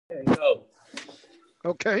There you go.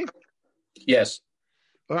 Okay. Yes.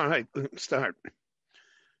 All right, let's start.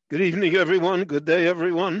 Good evening, everyone. Good day,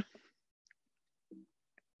 everyone.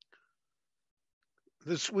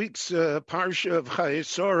 This week's Parsha of Chayei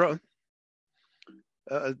Sara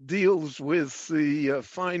deals with the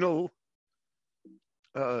final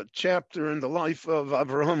chapter in the life of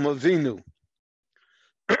Avraham Avinu.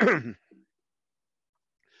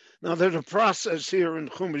 Now, there's a process here in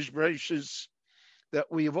Chumash Bereishis that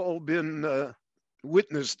we've all been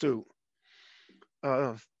witness to.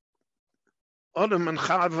 Adam and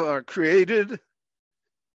Chava are created.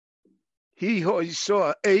 He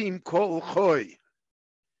saw Ein Kol Choy.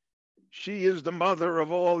 She is the mother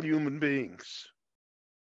of all human beings.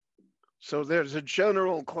 So there's a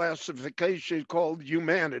general classification called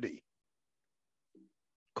humanity.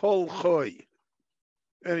 Kol Choy.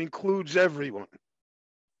 It includes everyone.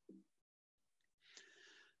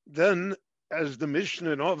 Then, as the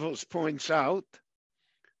Mishnah in Avos points out,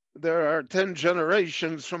 there are 10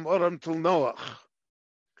 generations from Adam till Noach.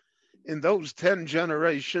 In those 10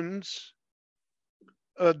 generations,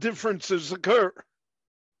 differences occur.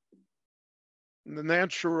 In the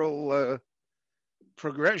natural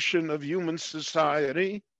progression of human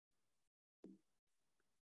society,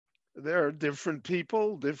 there are different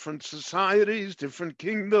people, different societies, different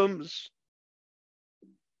kingdoms.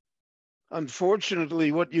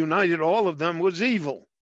 Unfortunately, what united all of them was evil.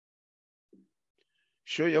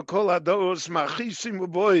 So the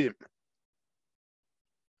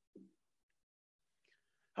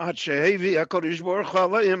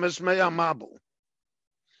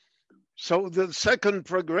second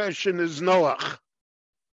progression is Noach.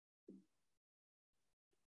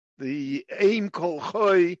 The Ein Kol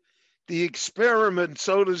Choy, the experiment,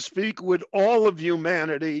 so to speak, with all of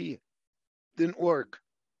humanity didn't work.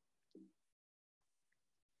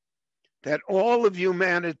 That all of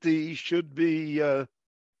humanity should be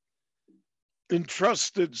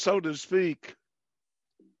entrusted, so to speak,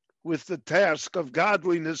 with the task of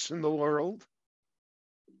godliness in the world.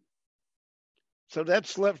 So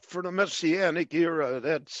that's left for the Messianic era.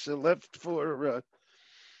 That's left for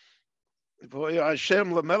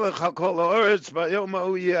Hashem lemelech hakol haaretz bayom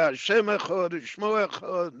hahu yeh Hashem echad u'shmo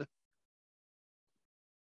echad.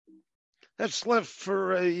 That's left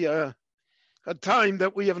for a time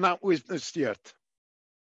that we have not witnessed yet.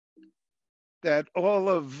 That all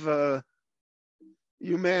of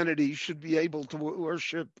humanity should be able to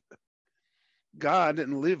worship God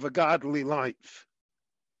and live a godly life.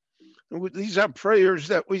 These are prayers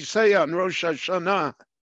that we say on Rosh Hashanah.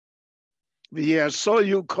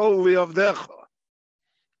 V'yasoyu kol li'avdecha.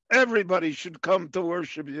 Everybody should come to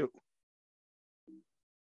worship you.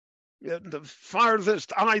 In the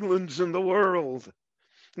farthest islands in the world,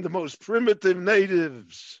 the most primitive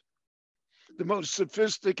natives, the most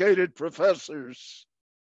sophisticated professors,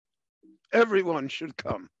 everyone should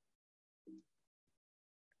come.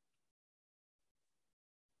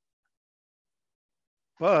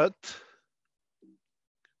 But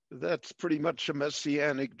that's pretty much a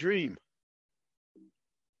messianic dream.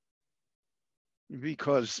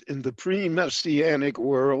 Because in the pre-messianic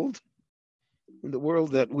world, in the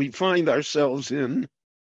world that we find ourselves in,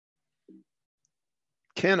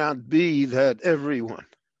 cannot be that everyone.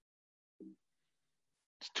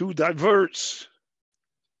 It's too diverse.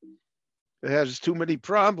 It has too many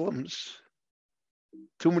problems,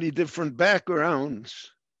 too many different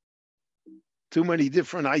backgrounds, too many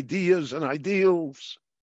different ideas and ideals.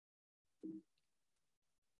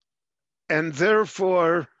 And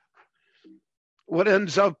therefore, what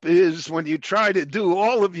ends up is when you try to do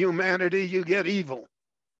all of humanity, you get evil.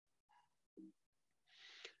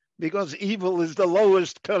 Because evil is the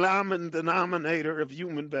lowest common denominator of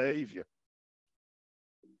human behavior.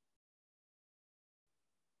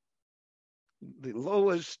 The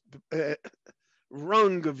lowest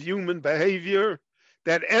rung of human behavior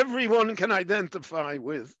that everyone can identify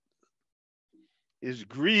with is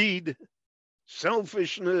greed,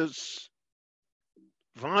 selfishness,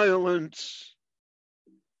 violence,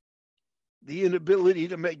 the inability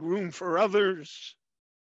to make room for others.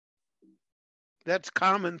 That's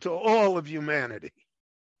common to all of humanity.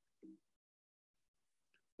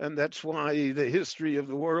 And that's why the history of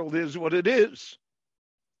the world is what it is.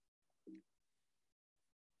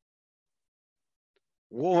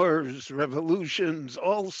 Wars, revolutions,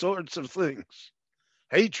 all sorts of things.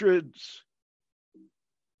 Hatreds,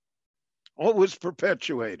 always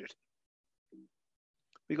perpetuated.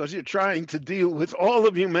 Because you're trying to deal with all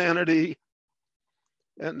of humanity,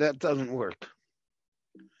 and that doesn't work.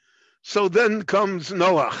 So then comes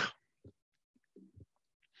Noach.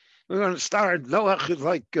 We're going to start. Noach is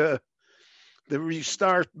like the the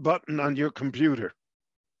restart button on your computer.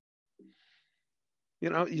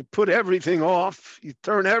 You put everything off, you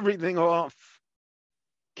turn everything off,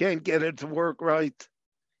 can't get it to work right.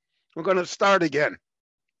 We're going to start again.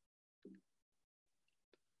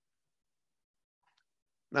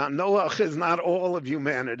 Now, Noach is not all of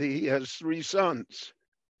humanity. He has 3 sons,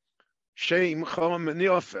 Shem, Chom, and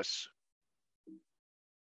Yafes.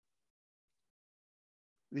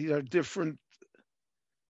 These are different,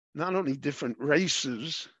 not only different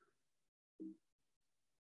races,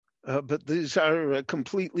 but these are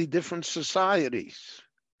completely different societies,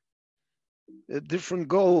 different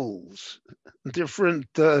goals, different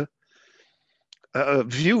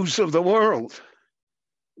views of the world.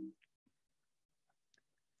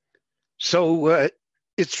 So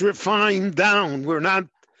it's refined down. We're not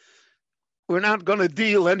going to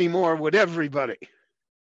deal anymore with everybody.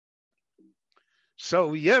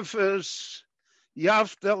 So Yefes,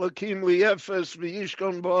 Yaft Elokim liyefes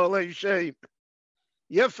v'yishkon ba'alei shem.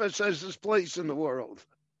 Yefes has his place in the world.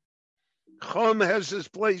 Chom has his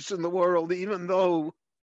place in the world, even though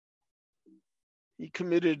he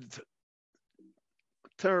committed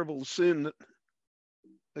terrible sin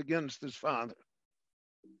against his father.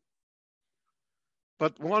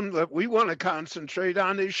 But one that we want to concentrate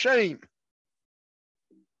on is Shem.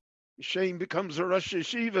 Shem becomes a Rosh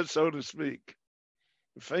Yeshiva, so to speak.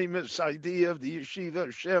 The famous idea of the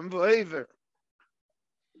Yeshiva Shem V'Ever.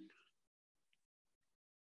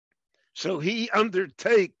 So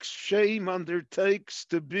Shem undertakes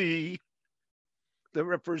to be the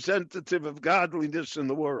representative of godliness in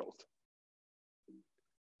the world.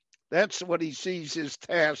 That's what he sees his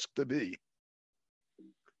task to be.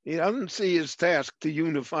 He doesn't see his task to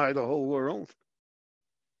unify the whole world.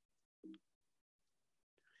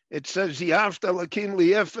 It says, if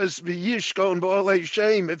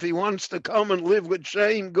he wants to come and live with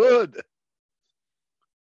Shem, good.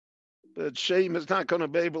 But Shem is not going to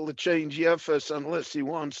be able to change Yefes unless he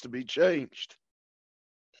wants to be changed.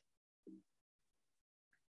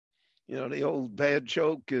 The old bad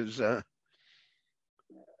joke is,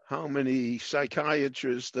 how many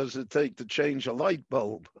psychiatrists does it take to change a light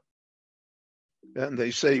bulb? And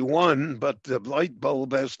they say 1, but the light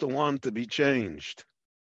bulb has to want to be changed.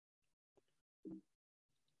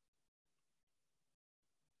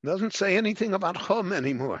 Doesn't say anything about Chum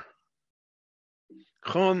anymore.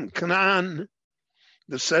 Chum, Canaan,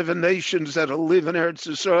 the 7 nations that live in Eretz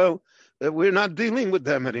Yisrael, we're not dealing with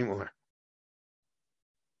them anymore.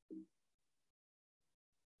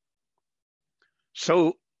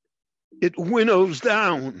 So it winnows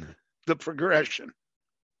down the progression.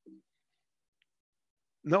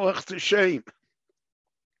 Noach to Shem.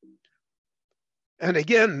 And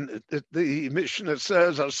again, the Mishnah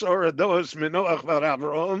says, Sara does Noach var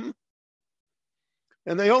Avraham.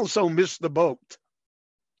 And they also missed the boat.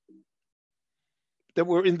 There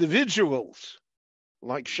were individuals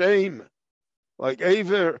like Shem, like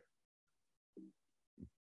Aver,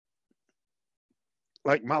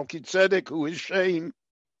 like Melchizedek, who is Shem.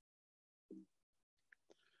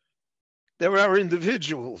 There are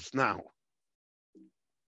individuals now.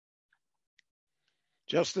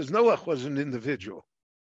 Just as Noach was an individual.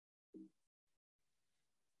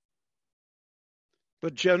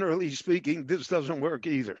 But generally speaking, this doesn't work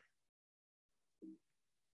either.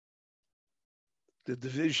 The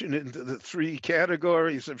division into the 3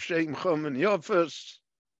 categories of Shem, Chum, and Yafes.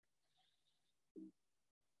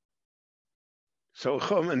 So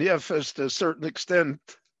Chum and Yafes, to a certain extent,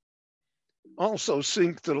 also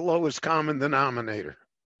sink to the lowest common denominator.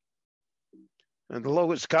 And the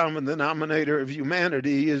lowest common denominator of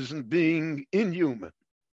humanity is being inhuman.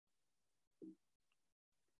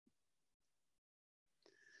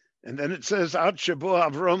 And then it says, Ad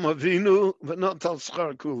shebo Avram Avinu v'not al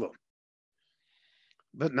schar kulam.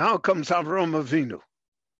 But now comes Avram Avinu.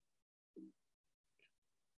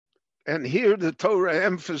 And here the Torah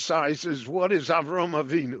emphasizes what is Avram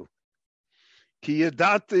Avinu. Ki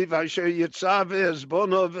yadati v'asher yitzave es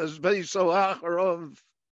bonov es beiso acharov.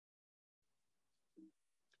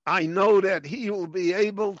 I know that he will be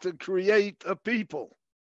able to create a people.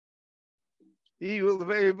 He will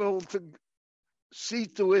be able to see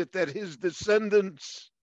to it that his descendants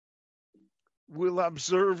will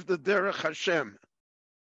observe the Derech Hashem,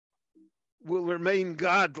 will remain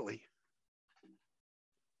godly,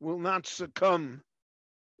 will not succumb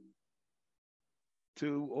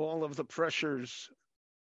to all of the pressures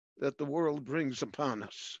that the world brings upon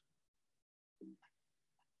us.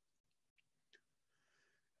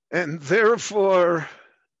 And therefore,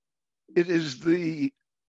 it is the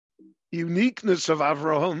uniqueness of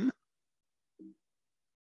Avraham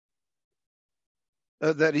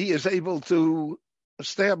that he is able to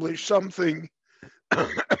establish something,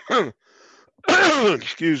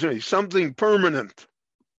 excuse me, something permanent,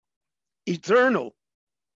 eternal,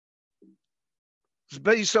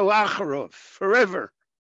 Zbeso Acharov, forever,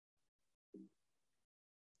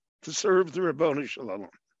 to serve the Ribono Shel Olam.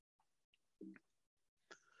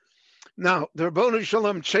 Now, the Ribono Shel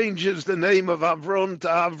Olam changes the name of Avron to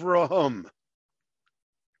Avraham.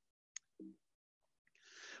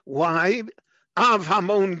 Why? Av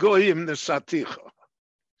Hamon Goyim Nesaticha.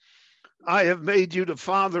 I have made you the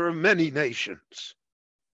father of many nations.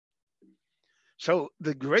 So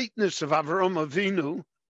the greatness of Avraham Avinu,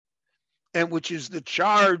 and which is the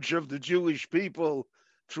charge of the Jewish people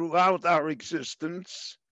throughout our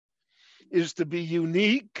existence, is to be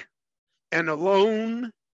unique and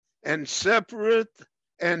alone and separate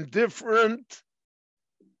and different,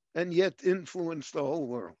 and yet influence the whole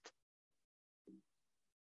world.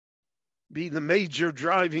 Be the major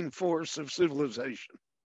driving force of civilization,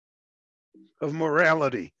 of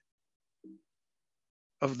morality,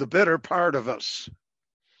 of the better part of us,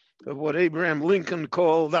 of what Abraham Lincoln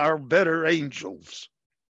called our better angels.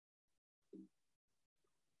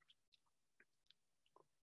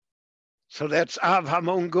 So that's Av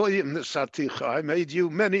Hamon Goyim Nesaticha. I made you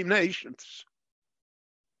many nations.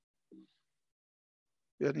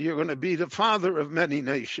 And you're going to be the father of many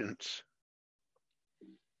nations.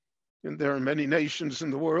 And there are many nations in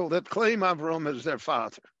the world that claim Avram as their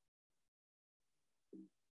father.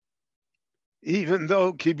 Even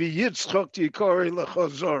though Kibi Yitzchok Yikori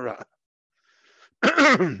Lechazora.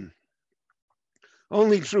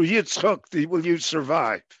 Only through Yitzchok will you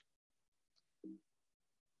survive.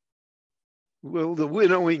 Will the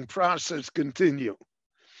winnowing process continue?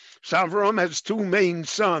 So Avram has two main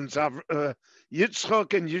sons,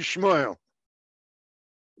 Yitzchok and Yishmael.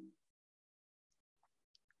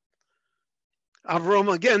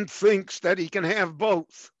 Avram again thinks that he can have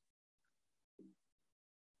both.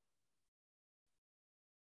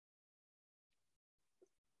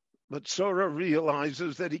 But Sara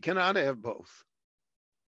realizes that he cannot have both.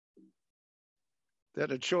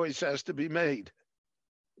 That a choice has to be made.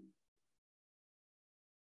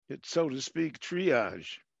 It's, so to speak,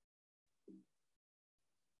 triage.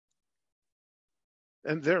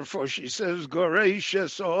 And therefore she says,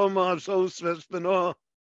 Goreishes Oma Sos Vespeno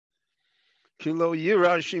Kilo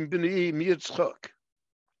Yirashim B'ni Yitzchok.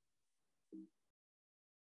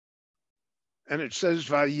 And it says,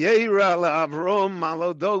 Vayera Avrom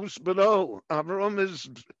Malodos B'no.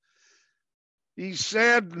 Avrom he's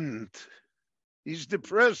saddened. He's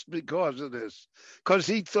depressed because of this. Because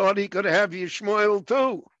he thought he could have Yishmael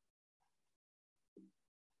too.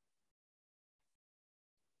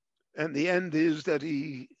 And the end is that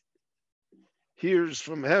he hears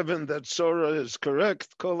from heaven that Sara is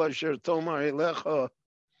correct. Kol asher tomar elecha,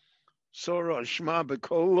 Sara shma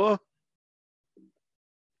b'kola.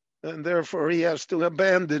 And therefore he has to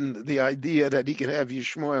abandon the idea that he can have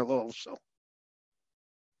Yishmael also.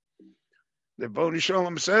 The Ribono Shel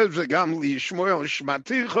Olam says, "V'gam liYishmael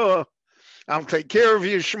shmaticha." I'll take care of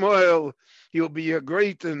Yishmael. He'll be a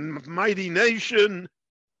great and mighty nation.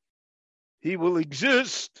 He will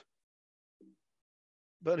exist.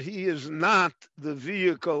 But he is not the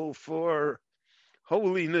vehicle for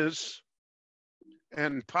holiness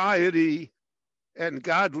and piety and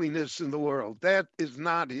godliness in the world. That is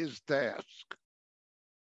not his task.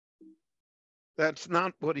 That's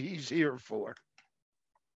not what he's here for.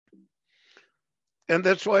 And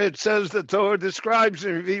that's why it says the Torah describes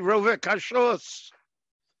him, V'rovek hashos.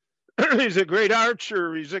 He's a great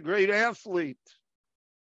archer. He's a great athlete.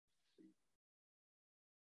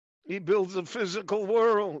 He builds a physical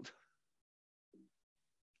world.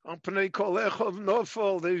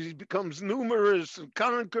 He becomes numerous and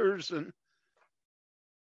conquers, and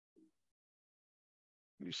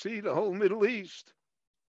you see the whole Middle East.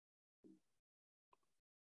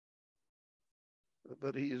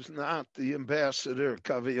 But he is not the ambassador,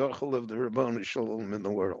 Kaviyachal, of the Ribono Shel Olam in the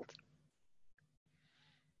world.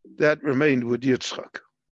 That remained with Yitzchak.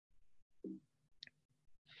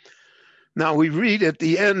 Now we read at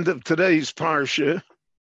the end of today's Parsha,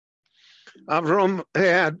 Avram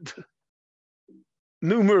had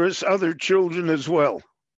numerous other children as well.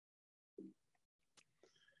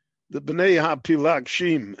 The Bnei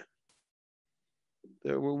HaPilagshim.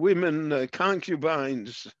 There were women,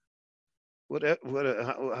 concubines,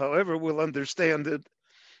 however we'll understand it,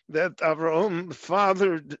 that Avram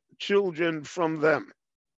fathered children from them.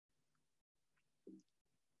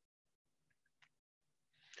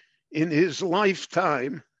 In his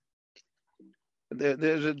lifetime,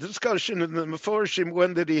 there's a discussion in the Meforshim,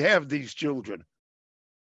 when did he have these children?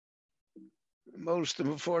 Most of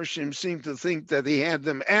the Meforshim seem to think that he had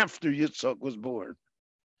them after Yitzchak was born,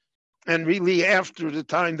 and really after the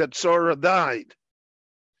time that Sara died,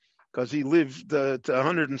 because he lived to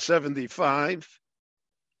 175,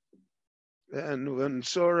 and when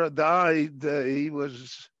Sara died, he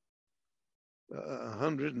was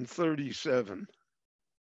 137.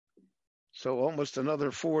 So almost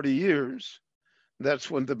another 40 years. That's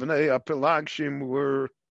when the Bnei Apelagshim were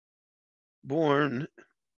born.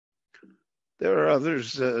 There are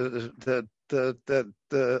others that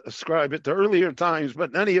ascribe it to earlier times,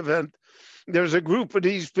 but in any event, there's a group of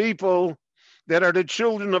these people that are the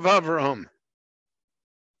children of Avraham.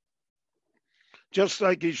 Just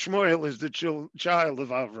like Ishmael is the child of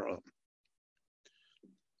Avraham.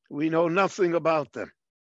 We know nothing about them.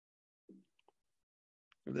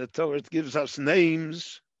 The Torah gives us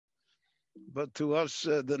names, but to us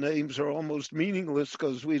the names are almost meaningless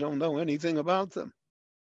because we don't know anything about them.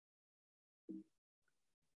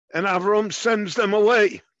 And Avram sends them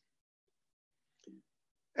away.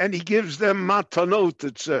 And he gives them matanot,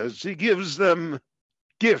 it says. He gives them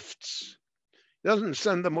gifts. He doesn't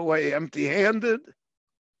send them away empty-handed.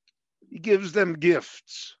 He gives them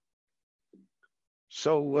gifts.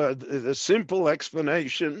 So the simple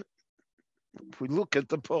explanation, if we look at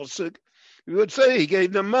the Pasuk, we would say he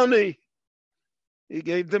gave them money. He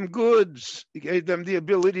gave them goods. He gave them the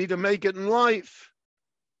ability to make it in life.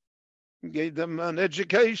 He gave them an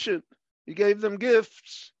education. He gave them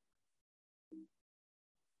gifts.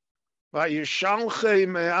 Vayishalchei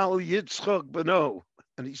me'al Yitzchak beno,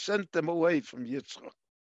 and he sent them away from Yitzchak.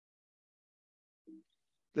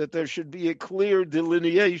 That there should be a clear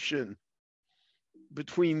delineation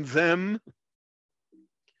between them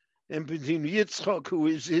and between Yitzchak, who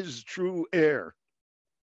is his true heir.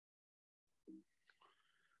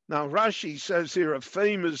 Now Rashi says here, a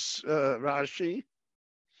famous Rashi,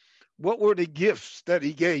 what were the gifts that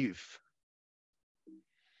he gave?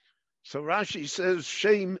 So Rashi says,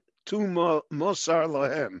 Shem Tuma Mosar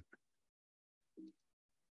Lahem.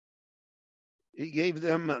 He gave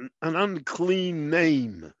them an unclean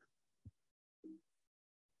name.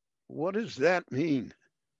 What does that mean?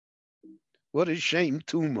 What is Shem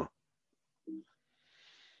Tuma?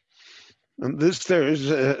 And there's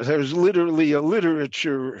literally a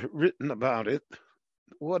literature written about it.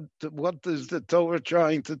 What is the Torah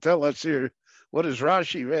trying to tell us here? What is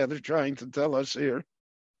Rashi rather trying to tell us here?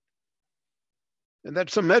 And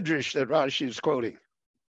that's a medrash that Rashi is quoting.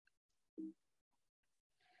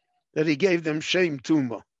 That he gave them Shem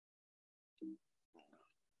Tuma.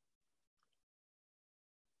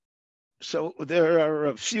 So there are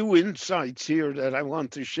a few insights here that I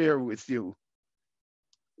want to share with you,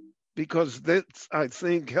 because that, I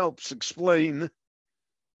think, helps explain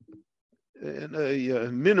in a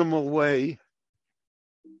minimal way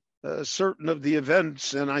certain of the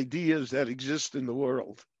events and ideas that exist in the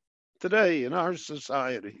world today, in our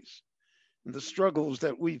societies, and the struggles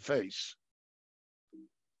that we face.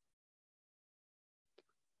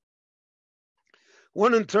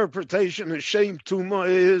 One interpretation of Shem Tuma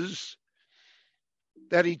is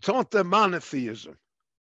that he taught them monotheism.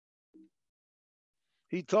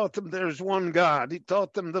 He taught them there's one God. He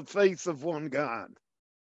taught them the faith of one God.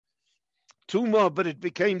 Tuma, but it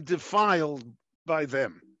became defiled by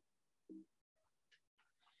them.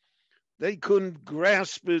 They couldn't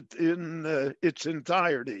grasp it in its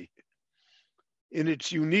entirety, in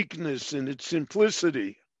its uniqueness, in its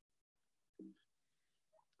simplicity.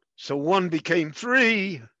 So one became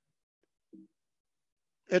three,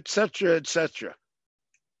 etc., etc.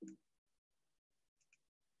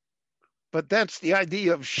 But that's the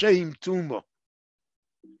idea of Shem Tuma,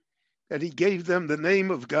 that he gave them the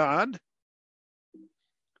name of God,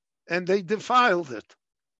 and they defiled it.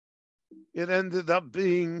 It ended up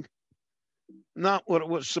being not what it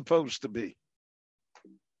was supposed to be.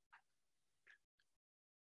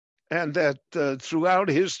 And that throughout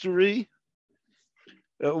history,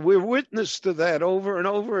 we're witness to that over and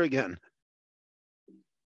over again.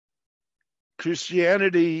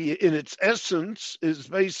 Christianity, in its essence, is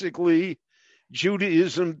basically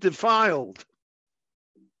Judaism defiled,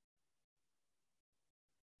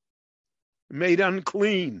 made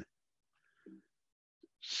unclean,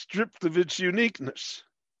 stripped of its uniqueness,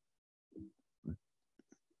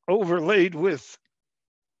 overlaid with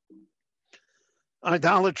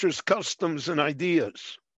idolatrous customs and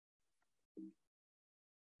ideas.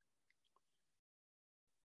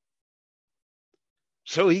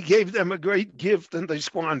 So he gave them a great gift and they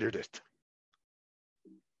squandered it.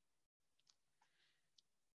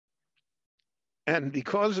 And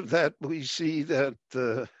because of that, we see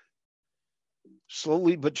that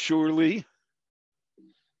slowly but surely,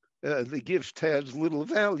 the gift has little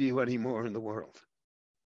value anymore in the world.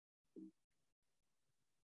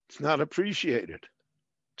 It's not appreciated.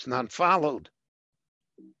 It's not followed.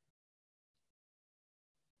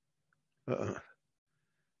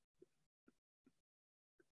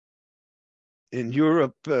 In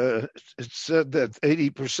Europe, it's said that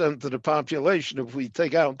 80% of the population, if we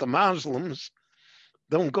take out the Muslims,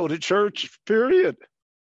 don't go to church, period.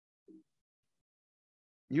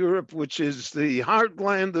 Europe, which is the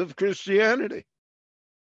heartland of Christianity.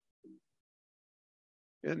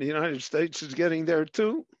 And the United States is getting there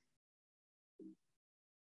too.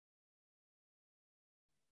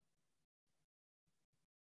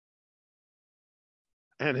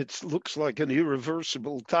 And it looks like an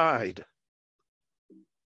irreversible tide.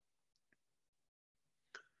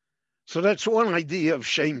 So that's one idea of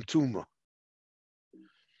Shem Tuma.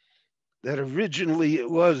 That originally it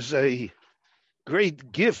was a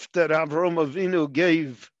great gift that Avraham Avinu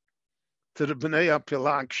gave to the Bnei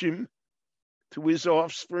Apilakshim, to his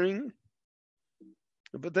offspring,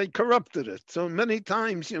 but they corrupted it. So many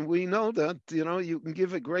times, we know that, you can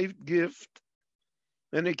give a great gift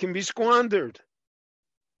and it can be squandered,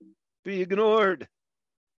 be ignored,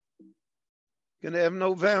 can have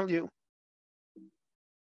no value.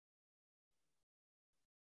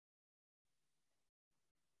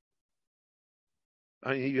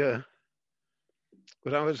 When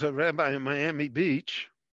I was a rabbi in Miami Beach,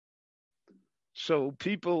 so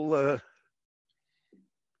people,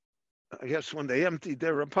 I guess when they emptied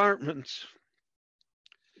their apartments,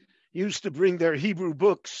 used to bring their Hebrew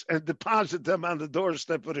books and deposit them on the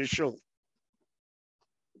doorstep of the shul.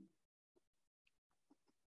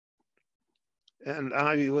 And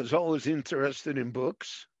I was always interested in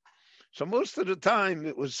books. So most of the time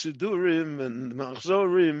it was Sidurim and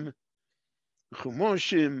Machzorim,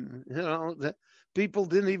 Chumoshim, that people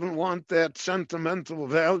didn't even want that sentimental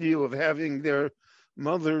value of having their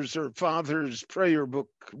mother's or father's prayer book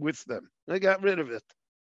with them. They got rid of it.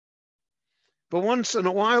 But once in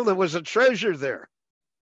a while, there was a treasure there.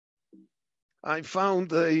 I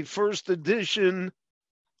found a first edition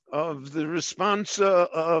of the responsa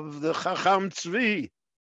of the Chacham Tzvi,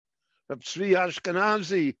 of Tzvi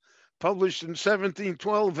Ashkenazi, published in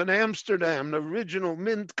 1712 in Amsterdam, an original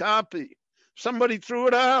mint copy. Somebody threw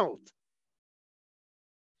it out.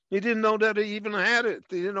 He didn't know that he even had it.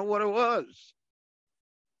 He didn't know what it was.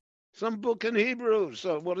 Some book in Hebrew,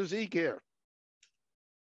 so what does he care?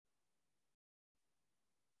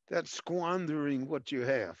 That's squandering what you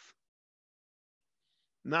have,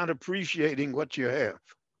 not appreciating what you have.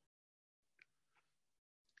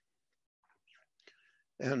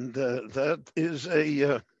 And that is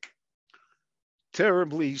a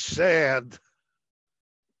terribly sad,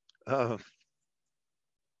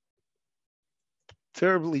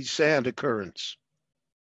 occurrence.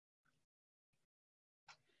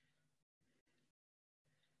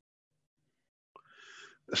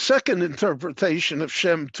 The second interpretation of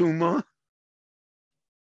Shem Tuma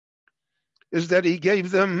is that he gave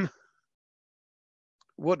them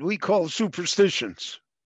what we call superstitions,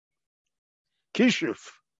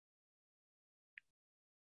 kishuf.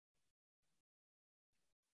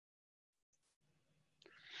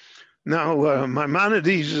 Now,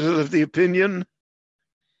 Maimonides is of the opinion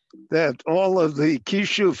that all of the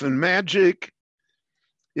kishuf and magic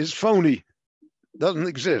is phony, doesn't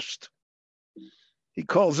exist. He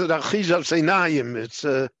calls it achizas einayim. It's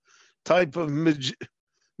a type of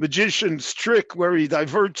magician's trick where he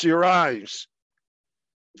diverts your eyes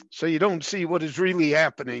so you don't see what is really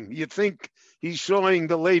happening. You think he's sawing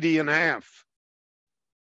the lady in half.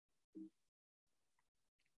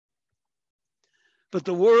 But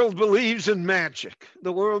the world believes in magic.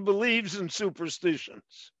 The world believes in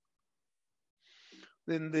superstitions.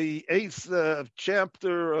 In the 8th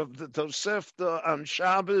chapter of the Tosefta on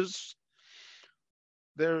Shabbos,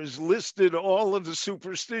 there is listed all of the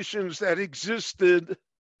superstitions that existed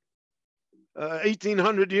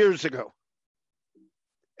 1,800 years ago.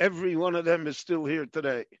 Every one of them is still here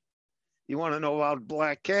today. You want to know about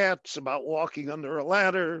black cats, about walking under a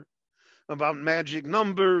ladder, about magic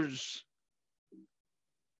numbers.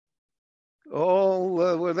 All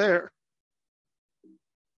were there.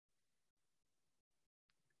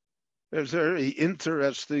 There's a very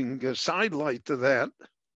interesting sidelight to that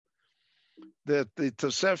the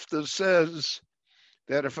Tosefta says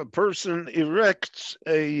that if a person erects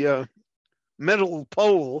a metal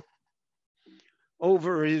pole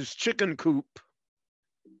over his chicken coop,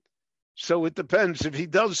 so it depends, if he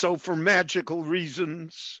does so for magical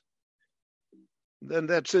reasons, then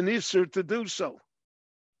that's an issur to do so.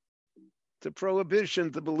 It's a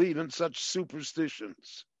prohibition to believe in such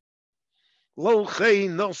superstitions. Lo chei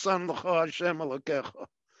nosan l'cha Hashem Elokecha.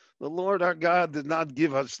 The Lord our God did not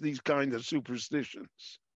give us these kind of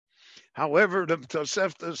superstitions. However, the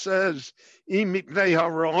Tosefta says, Im mipnei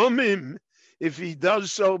hara'omim, if he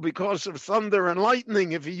does so because of thunder and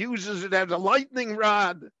lightning, if he uses it as a lightning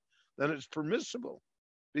rod, then it's permissible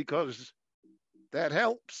because that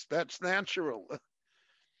helps. That's natural.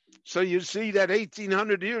 So you see that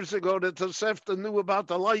 1800 years ago, the Tosefta knew about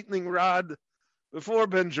the lightning rod before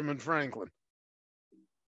Benjamin Franklin.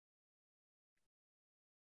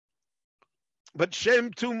 But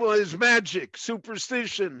Shem Tuma is magic,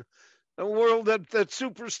 superstition, a world that's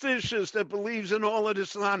superstitious, that believes in all of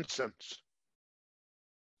this nonsense.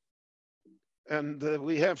 And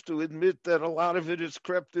we have to admit that a lot of it has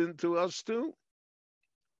crept into us too.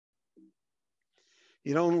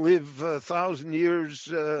 You don't live 1,000 years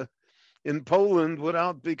in Poland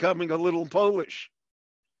without becoming a little Polish.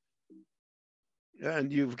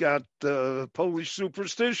 And you've got Polish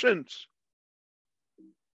superstitions.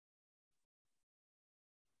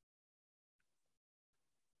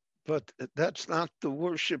 But that's not the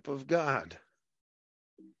worship of God.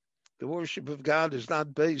 The worship of God is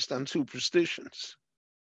not based on superstitions.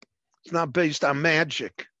 It's not based on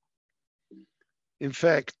magic. In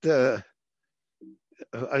fact,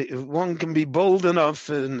 one can be bold enough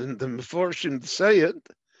in the Meforshim to say it,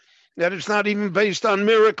 that it's not even based on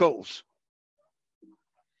miracles.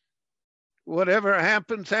 Whatever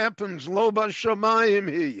happens, happens. Lo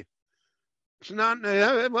b'shamayim hi. It's not,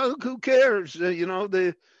 well, who cares?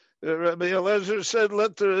 The Rabbi Eliezer said,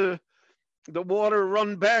 let the water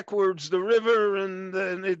run backwards, the river,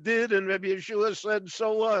 and it did. And Rabbi Yeshua said,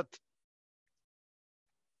 so what?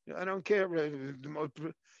 I don't care.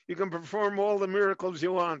 You can perform all the miracles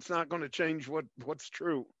you want. It's not going to change what's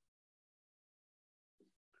true.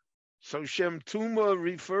 So Shem Tuma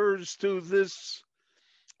refers to this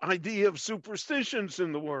idea of superstitions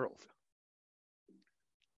in the world.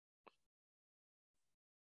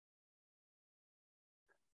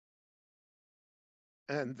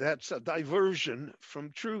 And that's a diversion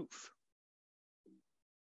from truth.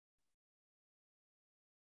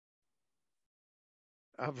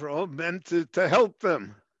 Avraham meant to help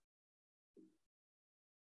them.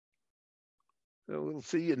 So we'll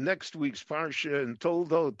see in next week's Parsha and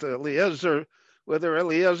Toldot to Eliezer, whether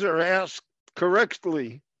Eliezer asked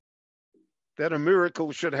correctly that a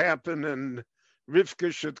miracle should happen and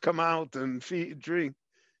Rivka should come out and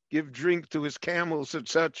give drink to his camels,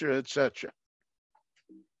 etc., etc.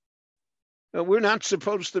 We're not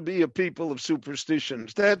supposed to be a people of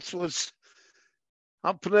superstitions. That's what's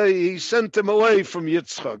he sent them away from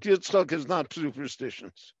Yitzchak. Yitzchak is not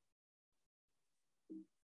superstitions.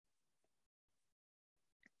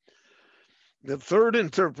 The third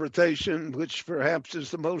interpretation, which perhaps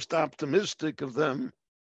is the most optimistic of them,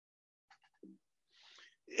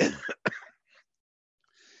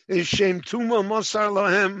 is Shem Tuma Masar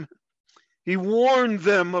Lahem. He warned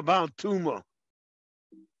them about Tuma.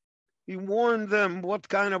 He warned them what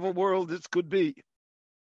kind of a world this could be.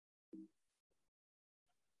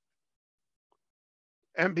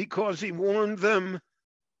 And because he warned them,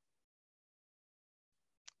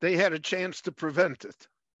 they had a chance to prevent it.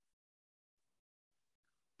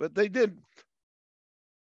 But they didn't.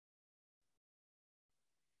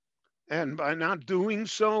 And by not doing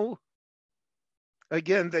so,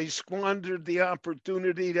 again, they squandered the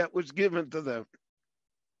opportunity that was given to them.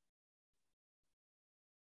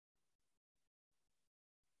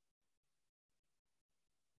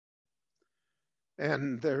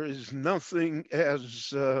 And there is nothing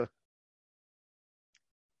as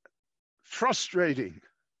frustrating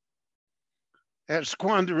as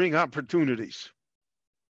squandering opportunities,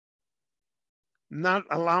 not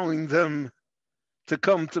allowing them to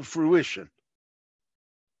come to fruition.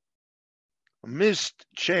 A missed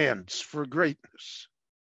chance for greatness.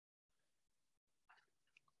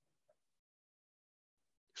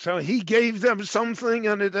 So he gave them something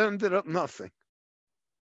and it ended up nothing.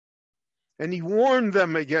 And he warned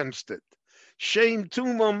them against it. Shem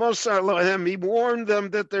Tuma Masar Lahem. He warned them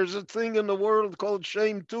that there's a thing in the world called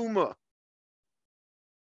Shem Tuma.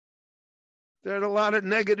 There are a lot of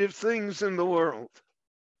negative things in the world.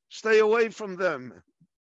 Stay away from them.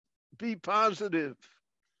 Be positive.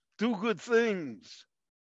 Do good things.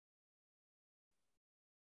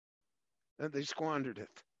 And they squandered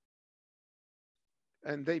it.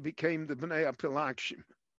 And they became the Bnei Apilakshim.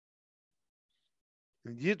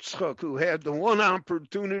 And Yitzchak, who had the one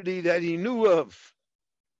opportunity that he knew of,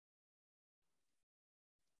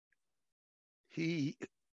 he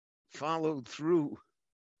followed through.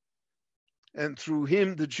 And through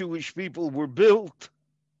him, the Jewish people were built.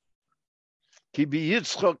 Ki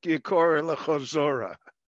biyitzchok yikor lechozora.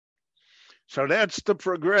 So that's the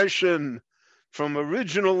progression from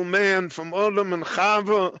original man, from Adam and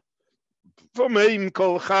Chava, from Ein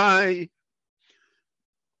Kol Chai,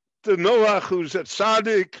 to Noach, who's a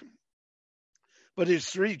tzaddik, but his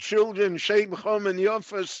three children, Shem, Chom, and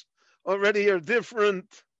Yafes, already are different.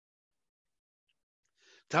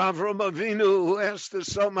 To Avram Avinu, who has to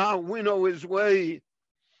somehow winnow his way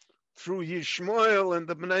through Yishmael and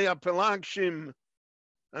the Bnei Pelagshim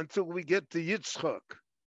until we get to Yitzchak.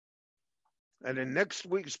 And in next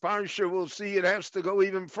week's Parsha, we'll see it has to go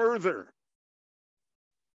even further.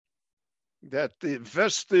 That the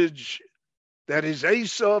vestige that is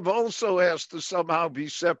Esav also has to somehow be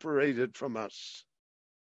separated from us.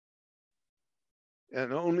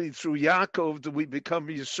 And only through Yaakov do we become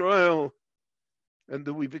Yisrael, and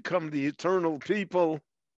do we become the eternal people,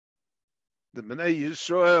 the Bnei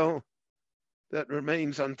Yisrael, that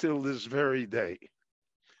remains until this very day.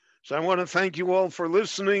 So I want to thank you all for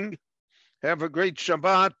listening. Have a great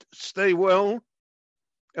Shabbat. Stay well.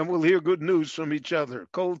 And we'll hear good news from each other.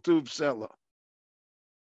 Kol Tuv Selah.